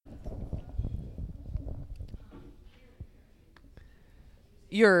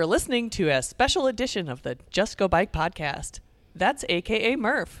You're listening to a special edition of the Just Go Bike podcast. That's AKA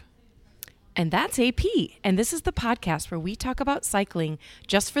Murph. And that's AP. And this is the podcast where we talk about cycling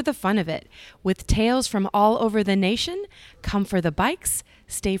just for the fun of it. With tales from all over the nation, come for the bikes,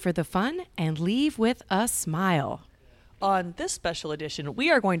 stay for the fun, and leave with a smile. On this special edition,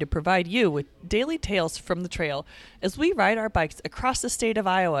 we are going to provide you with daily tales from the trail as we ride our bikes across the state of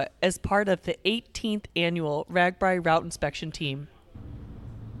Iowa as part of the 18th annual RAGBRAI route inspection team.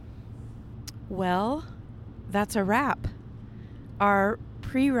 Well, that's a wrap. Our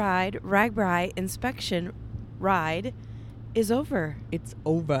pre-ride RAGBRAI inspection ride is over. It's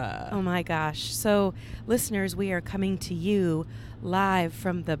over. Oh my gosh. So, listeners, we are coming to you live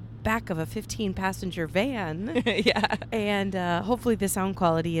from the back of a 15-passenger van. Yeah. And hopefully the sound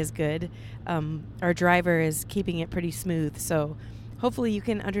quality is good. Our driver is keeping it pretty smooth, so hopefully you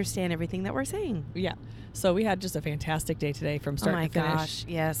can understand everything that we're saying. Yeah. So we had just a fantastic day today from start to finish. Oh my gosh,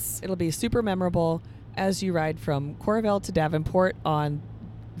 yes. It'll be super memorable as you ride from Coralville to Davenport on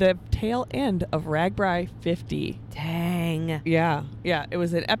the tail end of RAGBRAI 50. Dang. Yeah. It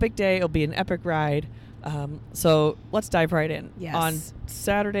was an epic day. It'll be an epic ride. So let's dive right in. Yes. On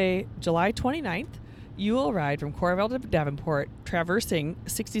Saturday, July 29th, you will ride from Coralville to Davenport, traversing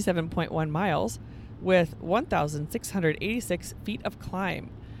 67.1 miles with 1,686 feet of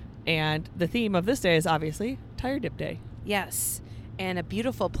climb. And the theme of this day is obviously Tire Dip Day. Yes, and a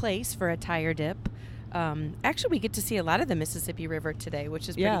beautiful place for a tire dip. Actually, we get to see a lot of the Mississippi River today, which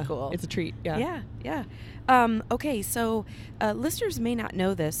is pretty cool. It's a treat. Yeah. Okay, so listeners may not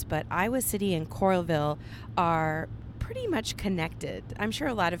know this, but Iowa City and Coralville are pretty much connected. I'm sure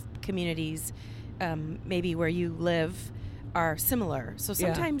a lot of communities, maybe where you live, are similar. So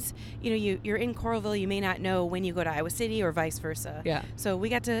sometimes, you're in Coralville, you may not know when you go to Iowa City or vice versa. Yeah. So we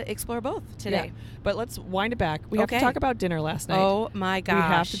got to explore both today. Yeah. But let's wind it back. We have to talk about dinner last night. Oh my gosh. We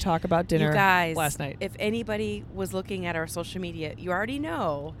have to talk about dinner you guys, last night. If anybody was looking at our social media, you already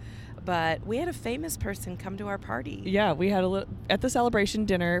know, but we had a famous person come to our party. Yeah, we had at the celebration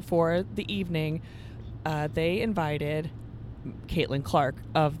dinner for the evening, they invited Caitlin Clark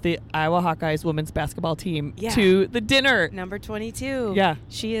of the Iowa Hawkeyes women's basketball team to the dinner. Number 22. Yeah.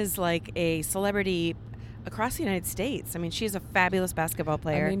 She is like a celebrity across the United States. I mean, she's a fabulous basketball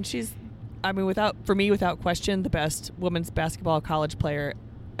player. Without question, the best women's basketball college player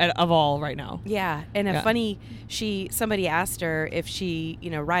of all right now. Yeah. And somebody asked her if she,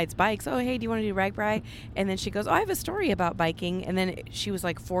 rides bikes. Oh, hey, do you want to do RAGBRAI? And then she goes, oh, I have a story about biking. And then she was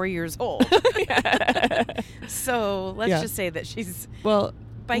like 4 years old. So let's just say that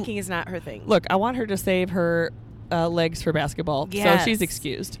biking is not her thing. Look, I want her to save her legs for basketball. Yes. So she's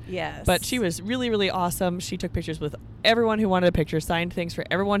excused. Yes. But she was really, really awesome. She took pictures with everyone who wanted a picture, signed things for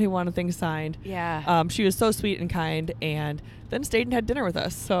everyone who wanted things signed. Yeah. She was so sweet and kind, and then stayed and had dinner with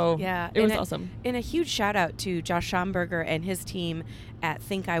us. So it was awesome. And a huge shout out to Josh Schomburger and his team at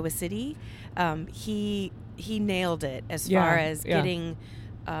Think Iowa City. He nailed it as far as getting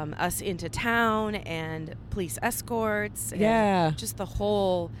us into town and police escorts. And just the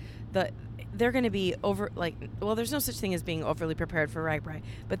whole they're going to be there's no such thing as being overly prepared for RAGBRAI,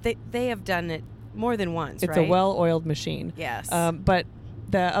 but they have done it more than once. It's a well-oiled machine. Yes. But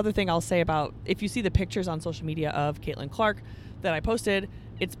the other thing I'll say about, if you see the pictures on social media of Caitlin Clark that I posted,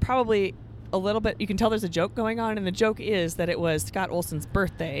 it's probably a little bit, you can tell there's a joke going on, and the joke is that it was Scott Olson's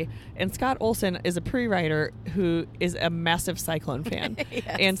birthday, and Scott Olson is a pre-rider who is a massive Cyclone fan.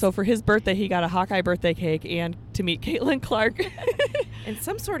 Yes. And so for his birthday, he got a Hawkeye birthday cake and to meet Caitlin Clark. And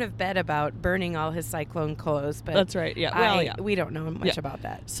some sort of bet about burning all his Cyclone clothes. But that's right. Yeah. We don't know much about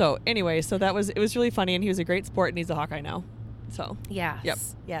that. So anyway, it was really funny, and he was a great sport, and he's a Hawkeye now. So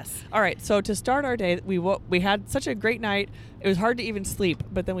yes. All right. So to start our day, we had such a great night. It was hard to even sleep,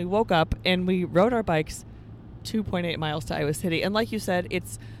 but then we woke up and we rode our bikes 2.8 miles to Iowa City. And like you said,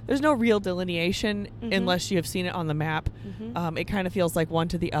 there's no real delineation unless you have seen it on the map. Mm-hmm. It kind of feels like one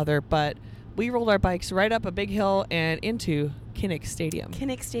to the other, but we rolled our bikes right up a big hill and into Kinnick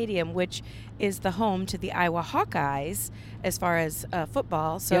Stadium, which is the home to the Iowa Hawkeyes as far as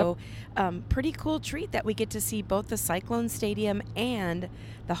football. So pretty cool treat that we get to see both the Cyclone Stadium and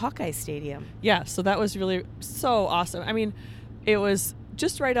the Hawkeye Stadium. Yeah, so that was really so awesome. I mean, it was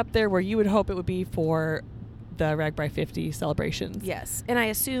just right up there where you would hope it would be for the RAGBRAI 50 celebrations. Yes, and I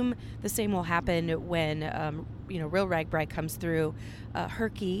assume the same will happen when real RAGBRAI comes through.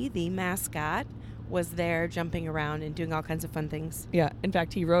 Herky, the mascot, was there jumping around and doing all kinds of fun things. Yeah. In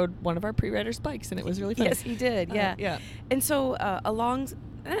fact, he rode one of our pre-riders' bikes, and it was really fun. Yes, he did. Yeah. Yeah. And so along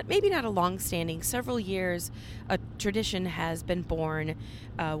maybe not a long-standing, several years, a tradition has been born.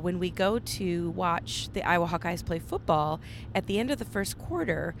 When we go to watch the Iowa Hawkeyes play football, at the end of the first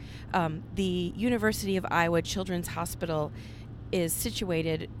quarter, the University of Iowa Children's Hospital is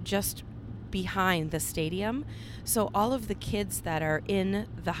situated just behind the stadium. So all of the kids that are in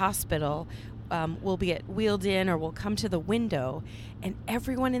the hospital will be wheeled in or will come to the window, and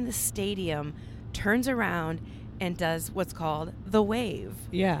everyone in the stadium turns around and does what's called the wave.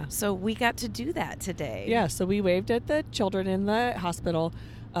 Yeah. So we got to do that today. Yeah, so we waved at the children in the hospital,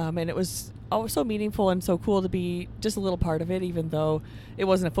 and it was always so meaningful and so cool to be just a little part of it, even though it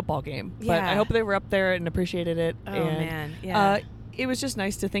wasn't a football game. Yeah. But I hope they were up there and appreciated it. Oh, and, man. Yeah. It was just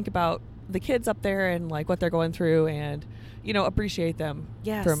nice to think about the kids up there and like what they're going through and, appreciate them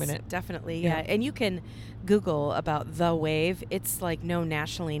for a minute. Definitely. Yeah. And you can Google about the wave. It's like known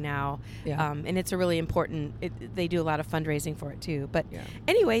nationally now. Yeah. And it's a really important, they do a lot of fundraising for it too. But Yeah.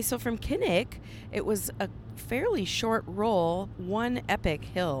 anyway, so from Kinnick, it was a fairly short roll, one epic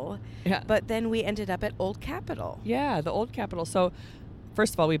hill. Yeah. But then we ended up at Old Capitol. Yeah, the Old Capitol. So,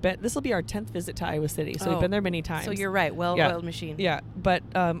 first of all, this will be our 10th visit to Iowa City. So we've been there many times. So you're right. Well-oiled machine. Yeah, but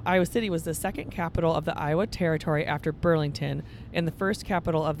Iowa City was the second capital of the Iowa Territory after Burlington and the first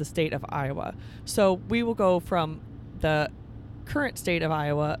capital of the state of Iowa. So we will go from the current state of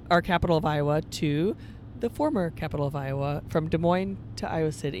Iowa, our capital of Iowa, to the former capital of Iowa, from Des Moines to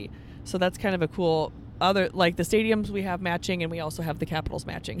Iowa City. So that's kind of a cool like the stadiums we have matching, and we also have the capitals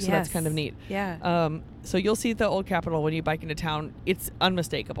matching. So that's kind of neat. Yeah. So you'll see the Old Capitol when you bike into town. It's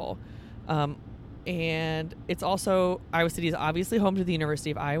unmistakable. And it's also, Iowa City is obviously home to the University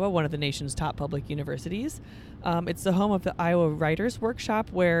of Iowa, one of the nation's top public universities. It's the home of the Iowa Writers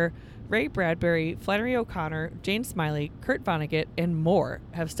Workshop, where Ray Bradbury, Flannery O'Connor, Jane Smiley, Kurt Vonnegut, and more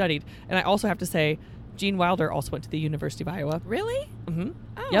have studied. And I also have to say, Gene Wilder also went to the University of Iowa. Really? Mm-hmm.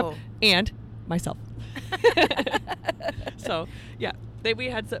 Oh. Yep. And myself. So, yeah. We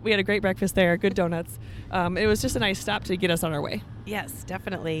had a great breakfast there, good donuts. It was just a nice stop to get us on our way. Yes,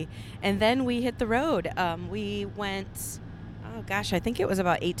 definitely. And then we hit the road. We went, I think it was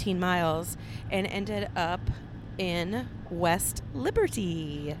about 18 miles and ended up in West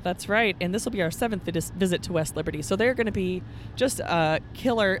Liberty. That's right. And this will be our 7th visit to West Liberty. So they're going to be just a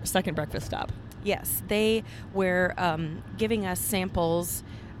killer second breakfast stop. Yes, they were giving us samples.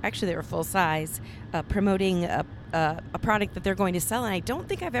 Actually, they were full size, promoting a product that they're going to sell, and I don't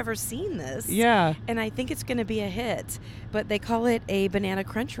think I've ever seen this. Yeah. And I think it's going to be a hit, but they call it a banana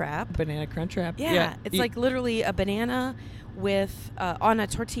crunch wrap. Banana crunch wrap. Yeah. It's like literally a banana with on a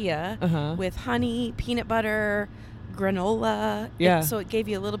tortilla with honey, peanut butter, granola. Yeah. So it gave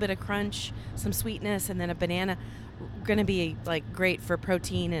you a little bit of crunch, some sweetness, and then a banana. Going to be like great for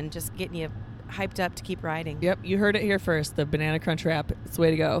protein and just getting you hyped up to keep riding. Yep, you heard it here first. The banana crunch wrap. It's the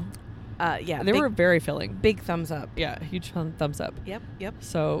way to go. Yeah. They were very filling. Big thumbs up. Yeah, huge thumbs up. Yep.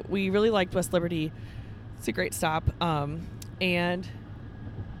 So we really liked West Liberty. It's a great stop. And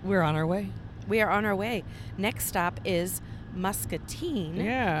we're on our way. We are on our way. Next stop is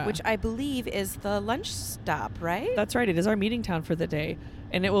Muscatine, which I believe is the lunch stop, right? That's right. It is our meeting town for the day.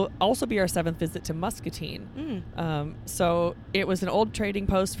 And it will also be our 7th visit to Muscatine. So it was an old trading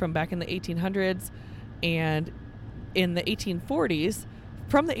post from back in the 1800s. And in the 1840s,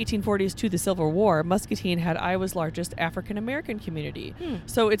 from the 1840s to the Civil War, Muscatine had Iowa's largest African-American community.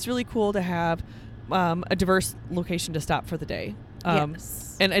 So it's really cool to have a diverse location to stop for the day.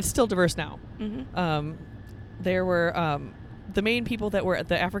 Yes. And it's still diverse now. There were the main people that were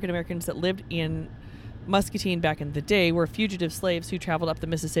the African-Americans that lived in Muscatine back in the day were fugitive slaves who traveled up the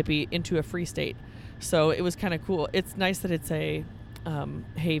Mississippi into a free state. So it was kind of cool. It's nice that it's a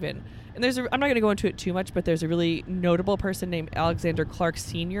haven. And I'm not going to go into it too much, but there's a really notable person named Alexander Clark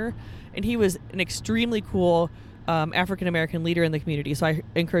Sr., and he was an extremely cool African-American leader in the community, so I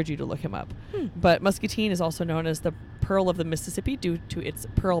encourage you to look him up. But Muscatine is also known as the Pearl of the Mississippi due to its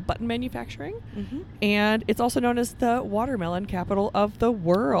pearl button manufacturing, and it's also known as the watermelon capital of the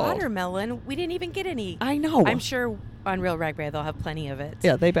world. Watermelon? We didn't even get any. I know. I'm sure on Real RAGBRAI they'll have plenty of it.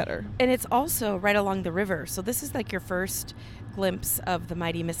 Yeah, they better. And it's also right along the river, so this is like your first glimpse of the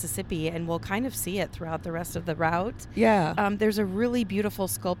mighty Mississippi, and we'll kind of see it throughout the rest of the route. Yeah. There's a really beautiful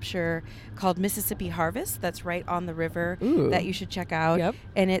sculpture called Mississippi Harvest that's right on the river that you should check out. Yep.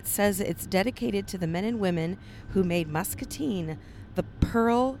 And it says it's dedicated to the men and women who made Muscatine the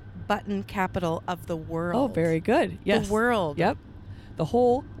pearl button capital of the world. Oh, very good. Yes. The world. Yep. The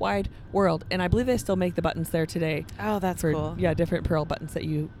whole wide world. And I believe they still make the buttons there today. Oh, that's cool. Yeah, different pearl buttons that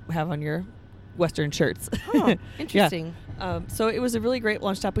you have on your Western shirts. Oh, interesting. So it was a really great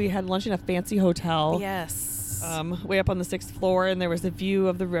lunch stop. We had lunch in a fancy hotel. Yes. way up on the 6th floor, and there was a view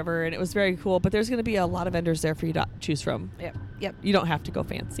of the river, and it was very cool. But there's going to be a lot of vendors there for you to choose from. Yep. You don't have to go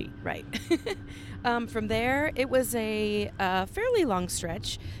fancy. Right. From there, it was a fairly long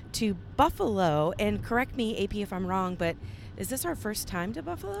stretch to Buffalo. And correct me, AP, if I'm wrong, but is this our first time to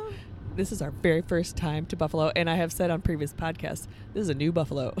Buffalo? This is our very first time to Buffalo, and I have said on previous podcasts, this is a new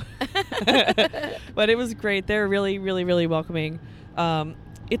Buffalo. But it was great. They're really, really, really welcoming.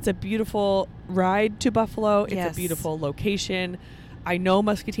 It's a beautiful ride to Buffalo. It's a beautiful location. I know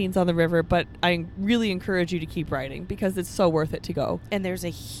Muscatine's on the river, but I really encourage you to keep riding because it's so worth it to go. And there's a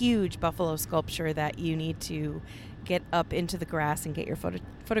huge buffalo sculpture that you need to get up into the grass and get your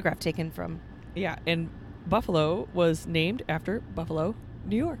photograph taken from. Yeah, and Buffalo was named after Buffalo,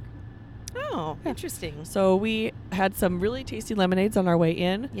 New York. Oh, interesting. So we had some really tasty lemonades on our way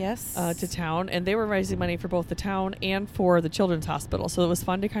in to town, and they were raising money for both the town and for the Children's Hospital. So it was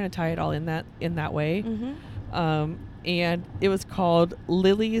fun to kind of tie it all in that way. Mm-hmm. And it was called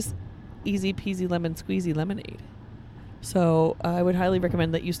Lily's Easy Peasy Lemon Squeezy Lemonade. So I would highly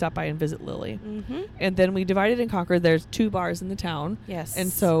recommend that you stop by and visit Lily. Mm-hmm. And then we divided and conquered. There's 2 bars in the town. Yes.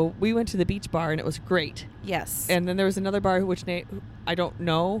 And so we went to the beach bar, and it was great. Yes. And then there was another bar, which I don't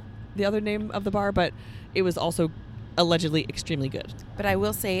know the other name of the bar, but it was also allegedly extremely good. But I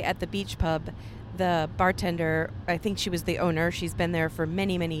will say at the beach pub, the bartender, I think she was the owner. She's been there for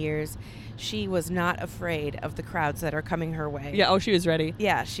many, many years. She was not afraid of the crowds that are coming her way. Yeah. Oh, she was ready.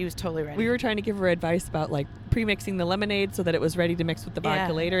 Yeah, she was totally ready. We were trying to give her advice about like pre-mixing the lemonade so that it was ready to mix with the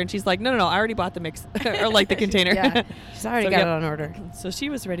vodka later. And she's like, no, I already bought the mix or like the container. Yeah, she's already got it on order. So she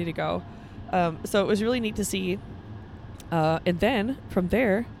was ready to go. So it was really neat to see. And then from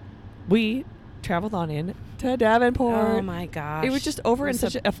there, we traveled on in to Davenport. Oh my gosh. It was just over in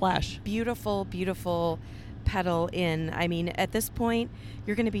such a flash. Beautiful, beautiful pedal in. I mean, at this point,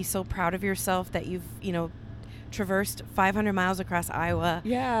 you're going to be so proud of yourself that you've, traversed 500 miles across Iowa.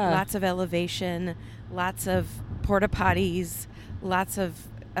 Yeah. Lots of elevation, lots of porta potties, lots of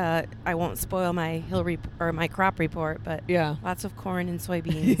I won't spoil my my crop report, but lots of corn and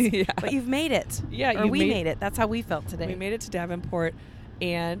soybeans. Yeah. But you've made it. Yeah, we made it. That's how we felt today. We made it to Davenport,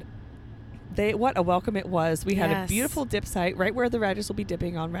 and what a welcome it was. We had a beautiful dip site right where the riders will be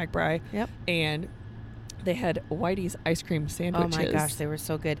dipping on RAGBRAI. Yep. And they had Whitey's ice cream sandwiches. Oh my gosh, they were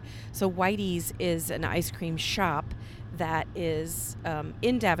so good. So Whitey's is an ice cream shop that is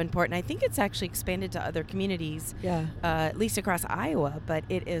in Davenport, and I think it's actually expanded to other communities, at least across Iowa, but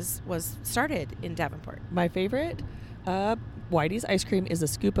it was started in Davenport. My favorite Whitey's ice cream is a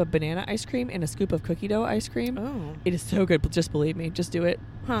scoop of banana ice cream and a scoop of cookie dough ice cream. Oh. It is so good. Just believe me. Just do it.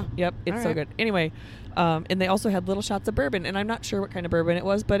 Huh. Yep. It's so good. Anyway, and they also had little shots of bourbon, and I'm not sure what kind of bourbon it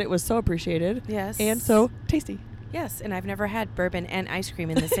was, but it was so appreciated. Yes. And so tasty. Yes, and I've never had bourbon and ice cream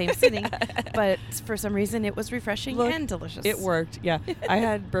in the same sitting, but for some reason it was refreshing and delicious. It worked, yeah. I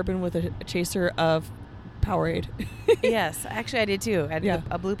had bourbon with a chaser of Powerade. Yes, actually I did too. I had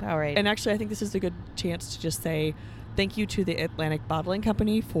a blue Powerade. And actually I think this is a good chance to just say thank you to the Atlantic Bottling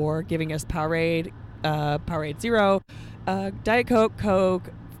Company for giving us Powerade, Powerade Zero, Diet Coke,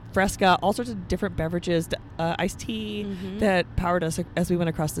 Coke, Fresca, all sorts of different beverages, iced tea that powered us as we went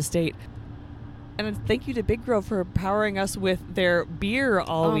across the state. And thank you to Big Grove for powering us with their beer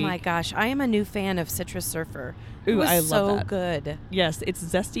all week. Oh my gosh, I am a new fan of Citrus Surfer. Ooh, it was I love so that. Good. Yes, it's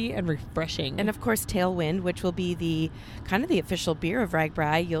zesty and refreshing. And of course, Tailwind, which will be the kind of the official beer of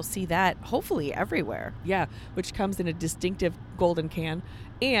RAGBRAI. You'll see that hopefully everywhere. Yeah, which comes in a distinctive golden can.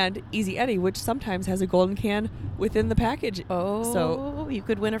 And Easy Eddie, which sometimes has a golden can within the package. Oh, so you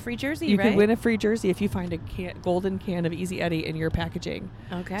could win a free jersey, right? You could win a free jersey if you find a golden can of Easy Eddie in your packaging.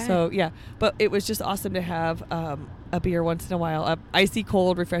 Okay. So, yeah. But it was just awesome to have a beer once in a while, a icy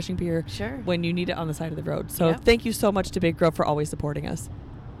cold, refreshing beer when you need it on the side of the road. So thank you so much to Big Grove for always supporting us.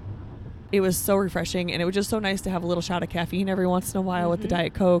 It was so refreshing, and it was just so nice to have a little shot of caffeine every once in a while with the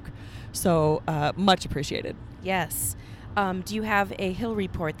Diet Coke. So much appreciated. Yes. Do you have a hill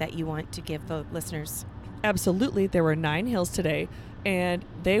report that you want to give the listeners? Absolutely. There were 9 hills today, and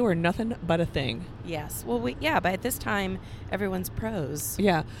they were nothing but a thing. Yes. Well, but at this time, everyone's pros.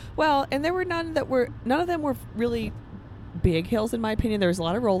 Yeah. Well, and there were none of them were really big hills, in my opinion. There was a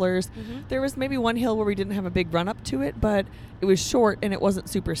lot of rollers. There was maybe one hill where we didn't have a big run up to it, but it was short and it wasn't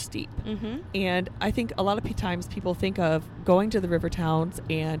super steep. And I think a lot of times people think of going to the river towns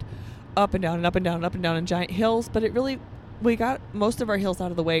and up and down and up and down and up and down in giant hills, but we got most of our hills out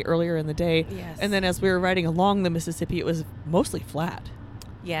of the way earlier in the day. Yes. And then as we were riding along the Mississippi, it was mostly flat.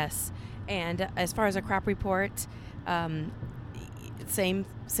 Yes. And as far as a crop report, same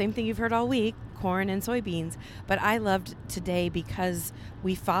thing you've heard all week. corn and soybeans. But I loved today because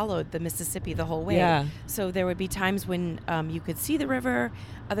we followed the Mississippi the whole way. Yeah. So there would be times when you could see the river.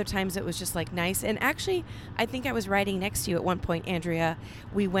 Other times it was just like nice. And actually, I think I was riding next to you at one point, Andrea.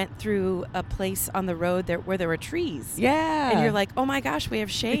 We went through a place on the road where there were trees. Yeah. And you're like, oh my gosh, we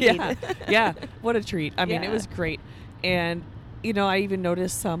have shade. Yeah. Yeah. What a treat. I mean, Yeah. it was great. And, I even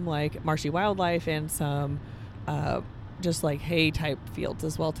noticed some like marshy wildlife and some just like hay type fields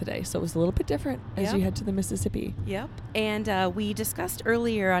as well today. So it was a little bit different as you head to the Mississippi. Yep. And we discussed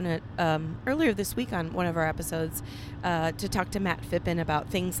earlier this week on one of our episodes to talk to Matt Phippen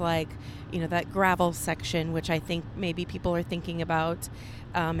about things like, that gravel section, which I think maybe people are thinking about.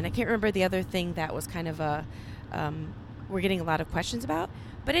 And I can't remember the other thing that was kind of we're getting a lot of questions about.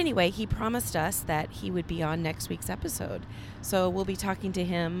 But anyway, he promised us that he would be on next week's episode. So we'll be talking to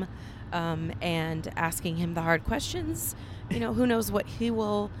him and asking him the hard questions. Who knows what he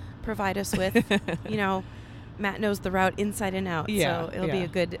will provide us with. Matt knows the route inside and out. Yeah, so it'll be a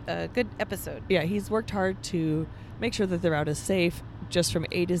good episode. Yeah, he's worked hard to make sure that the route is safe just from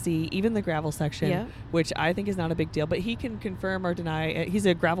A to Z, even the gravel section, which I think is not a big deal. But he can confirm or deny. He's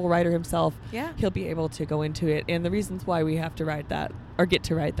a gravel rider himself. Yeah. He'll be able to go into it and the reasons why we have to ride that or get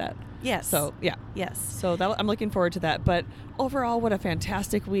to ride that. Yes. So, yeah. Yes. So I'm looking forward to that. But overall, what a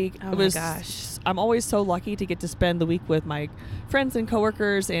fantastic week. Oh, my gosh. I'm always so lucky to get to spend the week with my friends and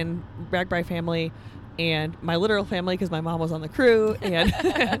coworkers and RAGBRAI family and my literal family because my mom was on the crew. And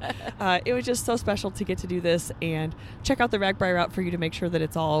it was just so special to get to do this and check out the RAGBRAI route for you to make sure that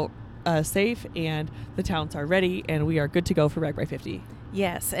it's all safe and the towns are ready and we are good to go for RAGBRAI 50.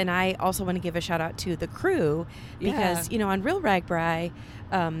 Yes, and I also want to give a shout out to the crew because, on Real RAGBRAI,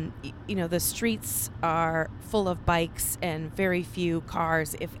 the streets are full of bikes and very few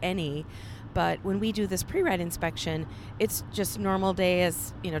cars, if any. But when we do this pre-ride inspection, it's just normal day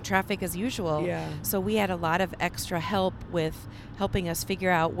as, traffic as usual. Yeah. So we had a lot of extra help with helping us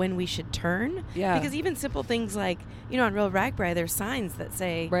figure out when we should turn. Yeah. Because even simple things like, on Real RAGBRAI, there's signs that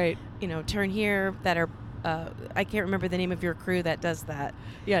say, right, turn here that are I can't remember the name of your crew that does that.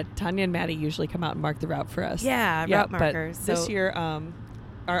 Yeah, Tanya and Maddie usually come out and mark the route for us. Yeah, route markers. But this year,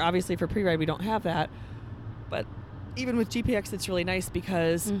 obviously for pre-ride, we don't have that. But even with GPX, it's really nice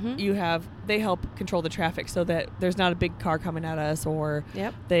because they help control the traffic so that there's not a big car coming at us or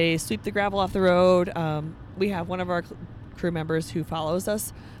they sweep the gravel off the road. We have one of our crew members who follows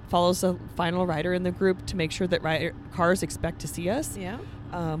the final rider in the group to make sure that cars expect to see us. Yeah.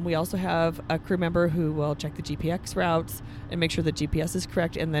 We also have a crew member who will check the GPX routes and make sure the GPS is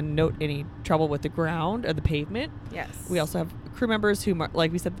correct and then note any trouble with the ground or the pavement. Yes. We also have crew members who,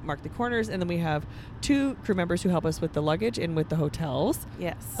 like we said, mark the corners, and then we have 2 crew members who help us with the luggage and with the hotels.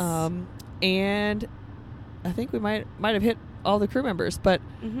 Yes. And I think we might have hit all the crew members, but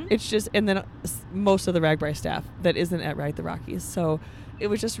it's just, and then most of the RAGBRAI staff that isn't at Ride the Rockies. So it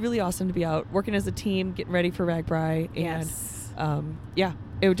was just really awesome to be out working as a team, getting ready for RAGBRAI. And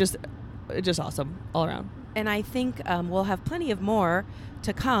it was just awesome all around. And I think we'll have plenty of more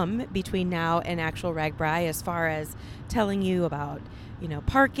to come between now and actual RAGBRAI as far as telling you about,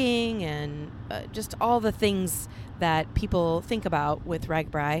 parking and just all the things that people think about with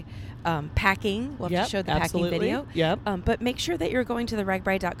RAGBRAI. Packing, we'll have to show the packing video. Yep. But make sure that you're going to the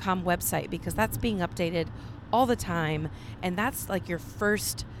RAGBRAI.com website because that's being updated all the time. And that's like your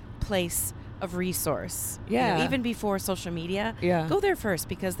first place of resource. Yeah. Even before social media. Yeah. Go there first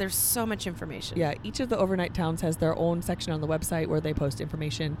because there's so much information. Yeah. Each of the overnight towns has their own section on the website where they post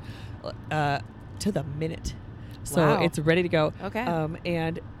information to the minute. So it's ready to go. Okay.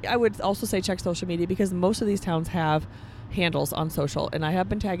 And I would also say check social media because most of these towns have handles on social, and I have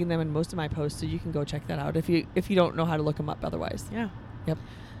been tagging them in most of my posts, so you can go check that out if you don't know how to look them up otherwise. Yeah. Yep.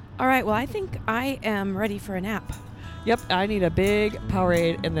 All right. Well, I think I am ready for a nap. Yep. I need a big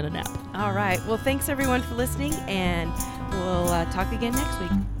Powerade and then a nap. All right. Well, thanks everyone for listening, and we'll talk again next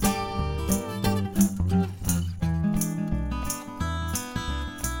week.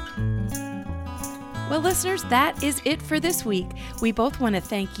 Well, listeners, that is it for this week. We both want to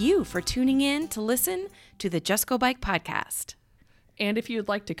thank you for tuning in to listen to the Just Go Bike podcast. And if you'd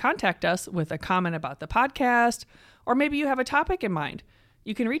like to contact us with a comment about the podcast, or maybe you have a topic in mind,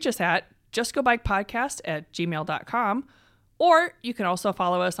 you can reach us at justgobikepodcast@gmail.com, or you can also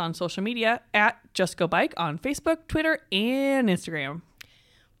follow us on social media at Just Go Bike on Facebook, Twitter, and Instagram.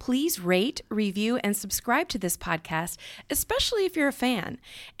 Please rate, review, and subscribe to this podcast, especially if you're a fan.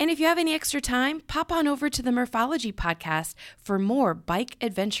 And if you have any extra time, pop on over to the Murphology podcast for more bike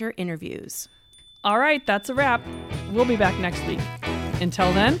adventure interviews. All right, that's a wrap. We'll be back next week.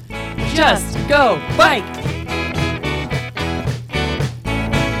 Until then, just go bike!